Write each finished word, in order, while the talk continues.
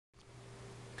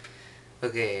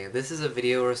Okay, this is a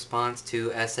video response to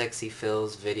SXE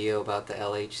Phil's video about the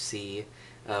LHC,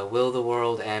 Will the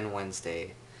World End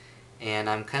Wednesday. And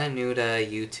I'm kind of new to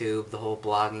YouTube, the whole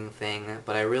blogging thing,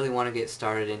 but I really want to get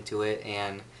started into it,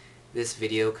 and this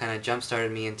video kind of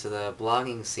jump-started me into the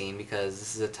blogging scene because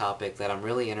this is a topic that I'm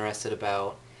really interested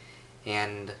about,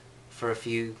 and for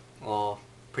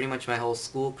pretty much my whole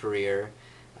school career,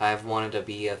 I've wanted to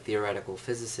be a theoretical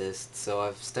physicist, so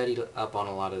I've studied up on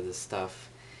a lot of this stuff.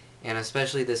 And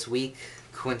especially this week,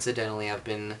 coincidentally, I've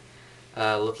been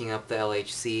looking up the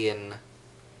LHC and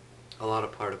a lot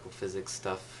of particle physics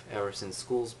stuff ever since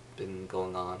school's been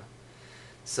going on.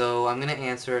 So I'm going to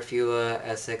answer a few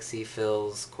SXE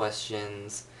Phil's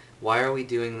questions. Why are we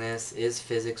doing this? Is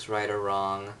physics right or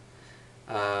wrong?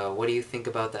 What do you think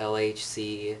about the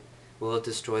LHC? Will it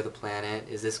destroy the planet?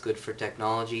 Is this good for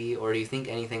technology? Or do you think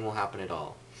anything will happen at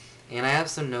all? And I have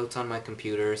some notes on my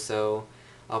computer, so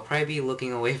I'll probably be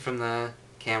looking away from the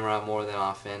camera more than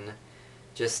often,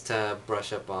 just to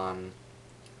brush up on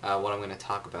what I'm going to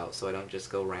talk about so I don't just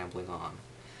go rambling on.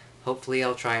 Hopefully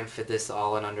I'll try and fit this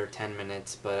all in under 10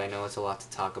 minutes, but I know it's a lot to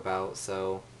talk about,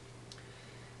 so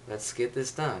let's get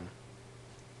this done.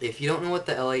 If you don't know what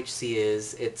the LHC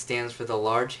is, it stands for the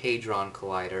Large Hadron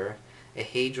Collider. A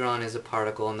hadron is a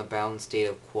particle in the bound state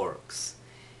of quarks.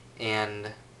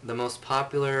 And the most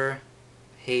popular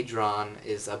hadron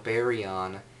is a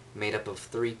baryon made up of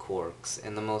 3 quarks,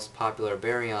 and the most popular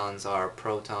baryons are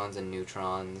protons and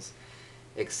neutrons,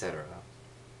 etc.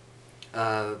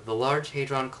 The Large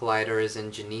Hadron Collider is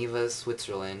in Geneva,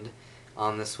 Switzerland,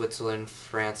 on the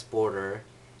Switzerland-France border,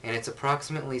 and it's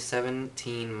approximately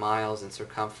 17 miles in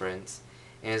circumference,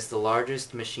 and is the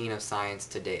largest machine of science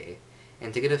today.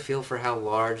 And to get a feel for how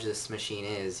large this machine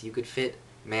is, you could fit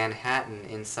Manhattan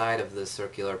inside of the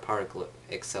circular particle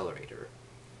accelerator.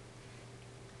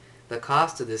 The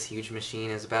cost of this huge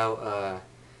machine is about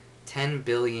 10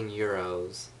 billion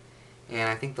euros, and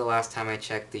I think the last time I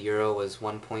checked the euro was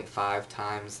 1.5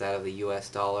 times that of the US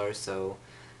dollar, so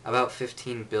about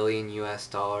 15 billion US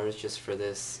dollars just for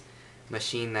this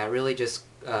machine that really just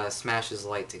smashes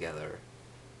light together.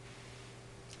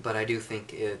 But I do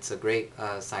think it's a great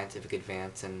scientific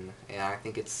advance, and I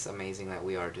think it's amazing that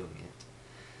we are doing it.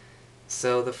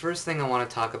 So the first thing I want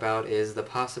to talk about is the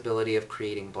possibility of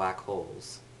creating black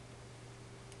holes.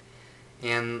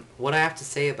 And what I have to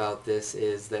say about this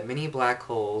is that many black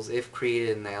holes, if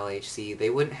created in the LHC,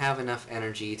 they wouldn't have enough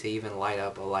energy to even light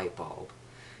up a light bulb.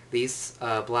 These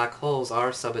black holes are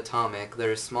subatomic.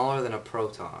 They're smaller than a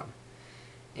proton.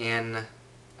 And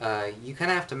you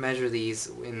kind of have to measure these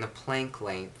in the Planck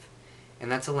length,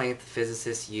 and that's a length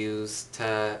physicists use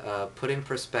to put in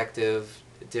perspective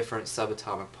different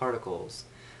subatomic particles.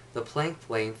 The Planck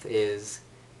length is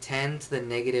 10 to the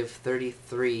negative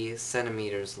 33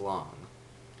 centimeters long.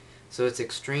 So it's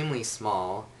extremely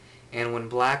small, and when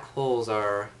black holes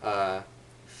are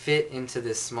fit into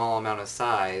this small amount of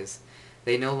size,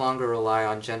 they no longer rely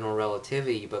on general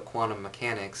relativity but quantum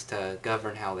mechanics to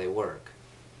govern how they work.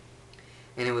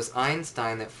 And it was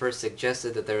Einstein that first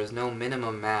suggested that there is no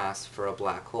minimum mass for a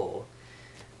black hole,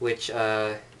 which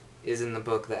is in the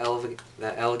book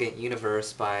The Elegant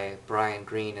Universe by Brian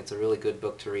Greene. It's a really good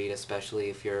book to read, especially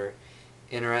if you're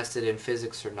interested in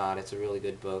physics or not. It's a really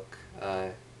good book.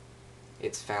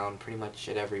 It's found pretty much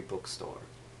at every bookstore.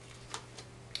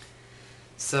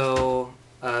 So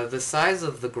the size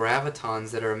of the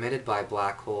gravitons that are emitted by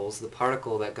black holes, the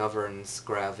particle that governs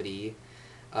gravity,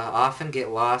 often get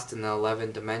lost in the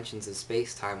 11 dimensions of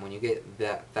space-time when you get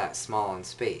that small in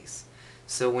space.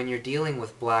 So when you're dealing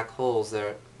with black holes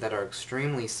that are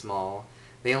extremely small,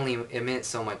 they only emit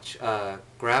so much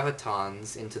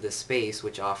gravitons into the space,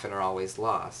 which often are always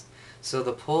lost. So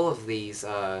the pull of these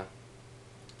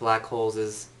black holes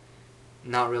is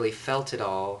not really felt at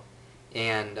all.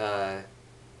 And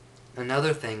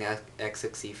another thing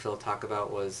SXE Phil talked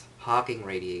about was Hawking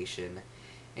radiation.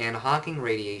 And Hawking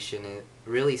radiation, it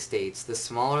really states, the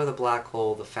smaller the black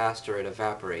hole, the faster it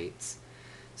evaporates.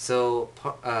 So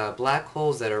black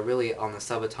holes that are really on the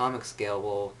subatomic scale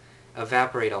will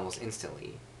evaporate almost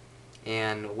instantly.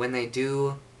 And when they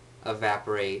do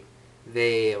evaporate,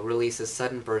 they release a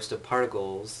sudden burst of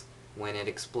particles when it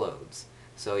explodes.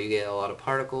 So you get a lot of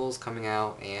particles coming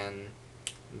out, and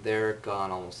they're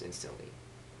gone almost instantly.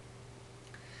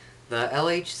 The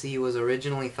LHC was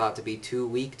originally thought to be too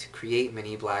weak to create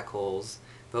many black holes,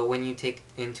 but when you take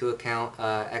into account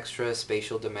extra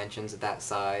spatial dimensions at that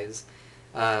size,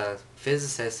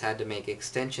 physicists had to make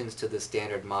extensions to the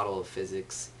standard model of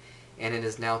physics, and it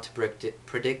is now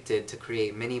predicted to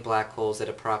create many black holes at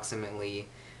approximately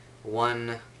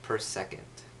 1 per second.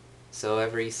 So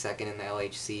every second in the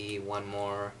LHC, one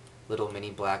more little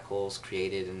mini black holes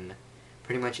created and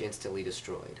pretty much instantly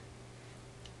destroyed.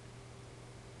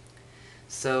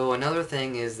 So another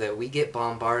thing is that we get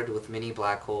bombarded with mini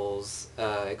black holes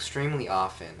extremely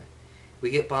often. We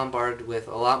get bombarded with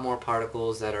a lot more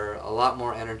particles that are a lot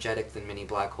more energetic than mini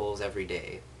black holes every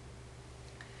day.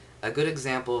 A good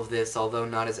example of this, although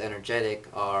not as energetic,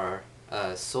 are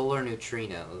solar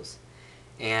neutrinos.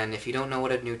 And if you don't know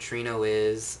what a neutrino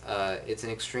is, it's an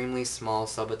extremely small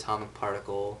subatomic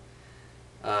particle,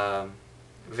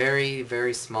 very,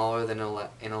 very smaller than an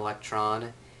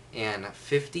electron, and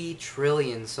 50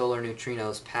 trillion solar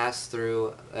neutrinos pass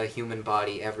through a human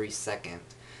body every second.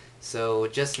 So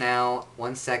just now,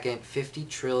 1 second, 50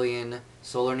 trillion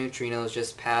solar neutrinos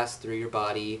just pass through your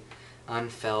body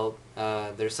unfelt.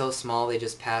 They're so small they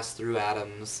just pass through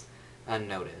atoms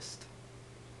unnoticed.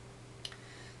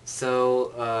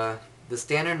 So the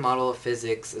standard model of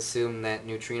physics assumed that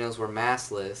neutrinos were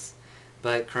massless,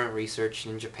 but current research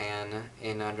in Japan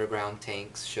in underground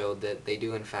tanks showed that they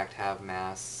do in fact have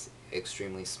mass,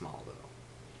 extremely small though.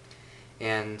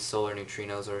 And solar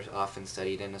neutrinos are often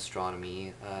studied in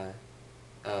astronomy.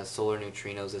 Solar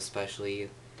neutrinos especially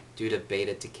due to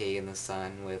beta decay in the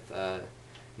sun, with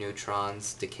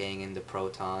neutrons decaying into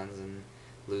protons and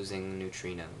losing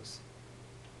neutrinos.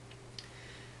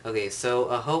 Okay, so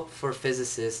a hope for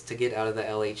physicists to get out of the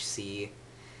LHC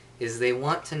is they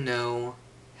want to know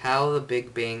how the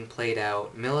Big Bang played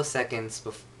out milliseconds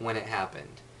when it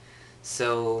happened.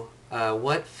 So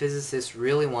what physicists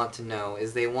really want to know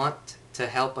is they want to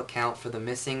help account for the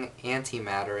missing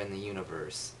antimatter in the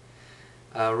universe.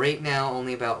 Right now,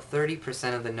 only about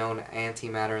 30% of the known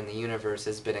antimatter in the universe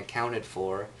has been accounted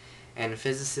for, and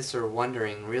physicists are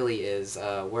wondering really is,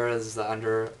 where is the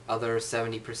other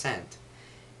 70%?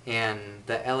 And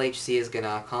the LHC is going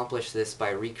to accomplish this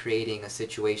by recreating a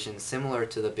situation similar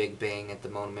to the Big Bang at the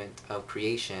moment of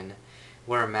creation,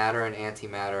 where matter and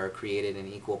antimatter are created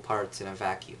in equal parts in a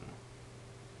vacuum.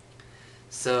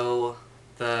 So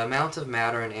the amount of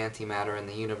matter and antimatter in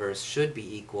the universe should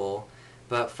be equal,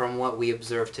 but from what we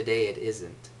observe today it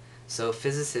isn't. So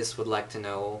physicists would like to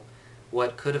know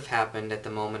what could have happened at the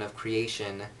moment of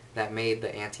creation that made the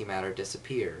antimatter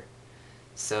disappear.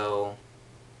 So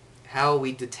how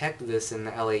we detect this in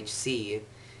the LHC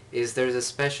is there's a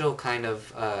special kind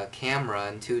of camera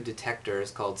and two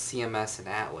detectors called CMS and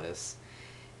Atlas.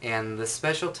 And the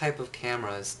special type of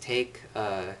cameras take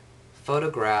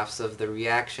photographs of the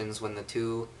reactions when the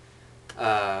two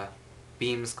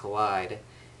beams collide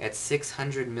at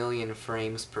 600 million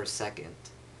frames per second.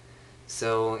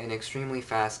 So an extremely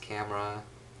fast camera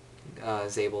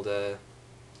is able to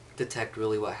detect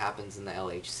really what happens in the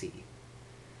LHC.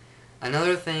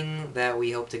 Another thing that we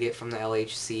hope to get from the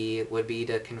LHC would be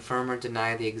to confirm or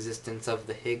deny the existence of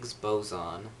the Higgs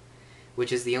boson,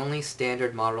 which is the only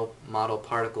standard model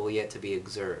particle yet to be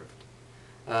observed.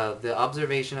 The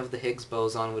observation of the Higgs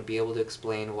boson would be able to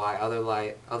explain why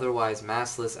otherwise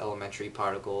massless elementary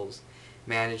particles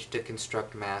manage to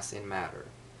construct mass in matter.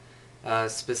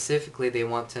 Specifically, they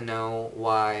want to know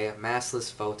why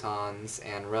massless photons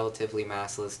and relatively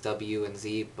massless W and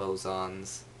Z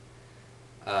bosons,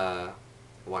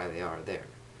 why they are there.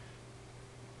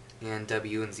 And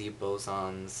W and Z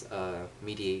bosons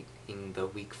mediating the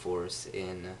weak force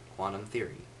in quantum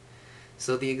theory.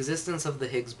 So the existence of the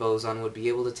Higgs boson would be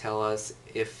able to tell us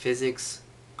if physics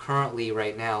currently,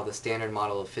 right now, the standard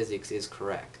model of physics is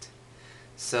correct.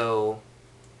 So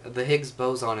the Higgs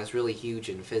boson is really huge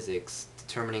in physics,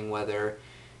 determining whether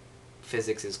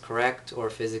physics is correct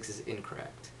or physics is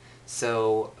incorrect.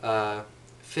 So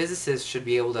physicists should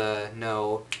be able to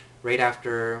know right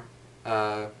after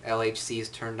LHC is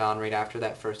turned on, right after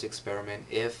that first experiment,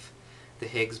 if the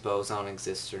Higgs boson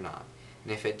exists or not.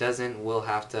 And if it doesn't, we'll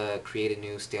have to create a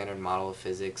new standard model of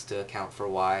physics to account for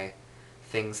why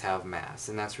things have mass.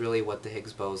 And that's really what the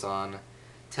Higgs boson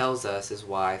tells us, is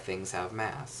why things have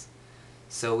mass.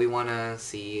 So we want to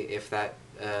see if that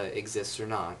exists or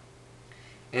not.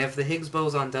 And if the Higgs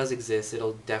boson does exist,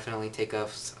 it'll definitely take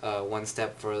us one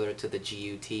step further to the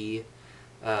GUT,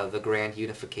 the grand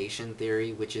unification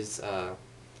theory, which is,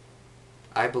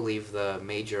 I believe, the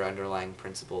major underlying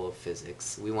principle of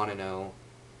physics. We want to know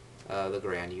the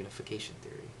grand unification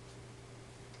theory,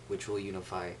 which will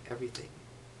unify everything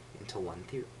into one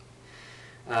theory.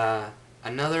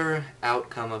 Another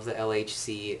outcome of the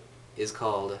LHC is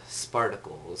called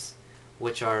sparticles,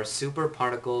 which are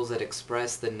superparticles that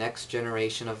express the next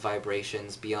generation of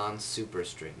vibrations beyond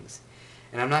superstrings.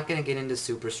 And I'm not going to get into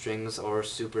superstrings or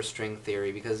superstring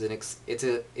theory because it's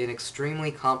an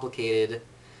extremely complicated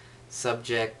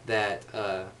subject that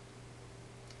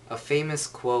a famous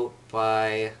quote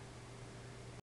by